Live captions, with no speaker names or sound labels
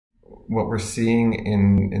What we're seeing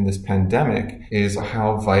in this pandemic is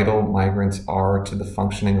how vital migrants are to the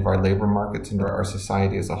functioning of our labor markets and our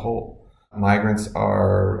society as a whole. Migrants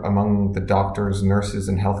are among the doctors, nurses,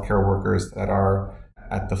 and healthcare workers that are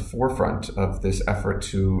at the forefront of this effort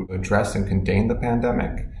to address and contain the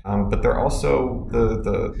pandemic. But they're also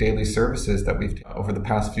the daily services that we've, over the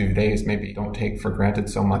past few days, maybe don't take for granted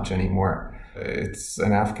so much anymore. It's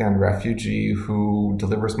an Afghan refugee who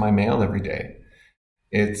delivers my mail every day.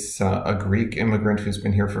 It's a Greek immigrant who's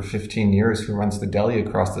been here for 15 years who runs the deli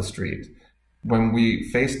across the street. When we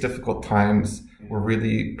face difficult times, we're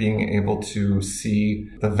really being able to see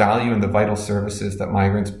the value and the vital services that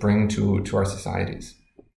migrants bring to our societies.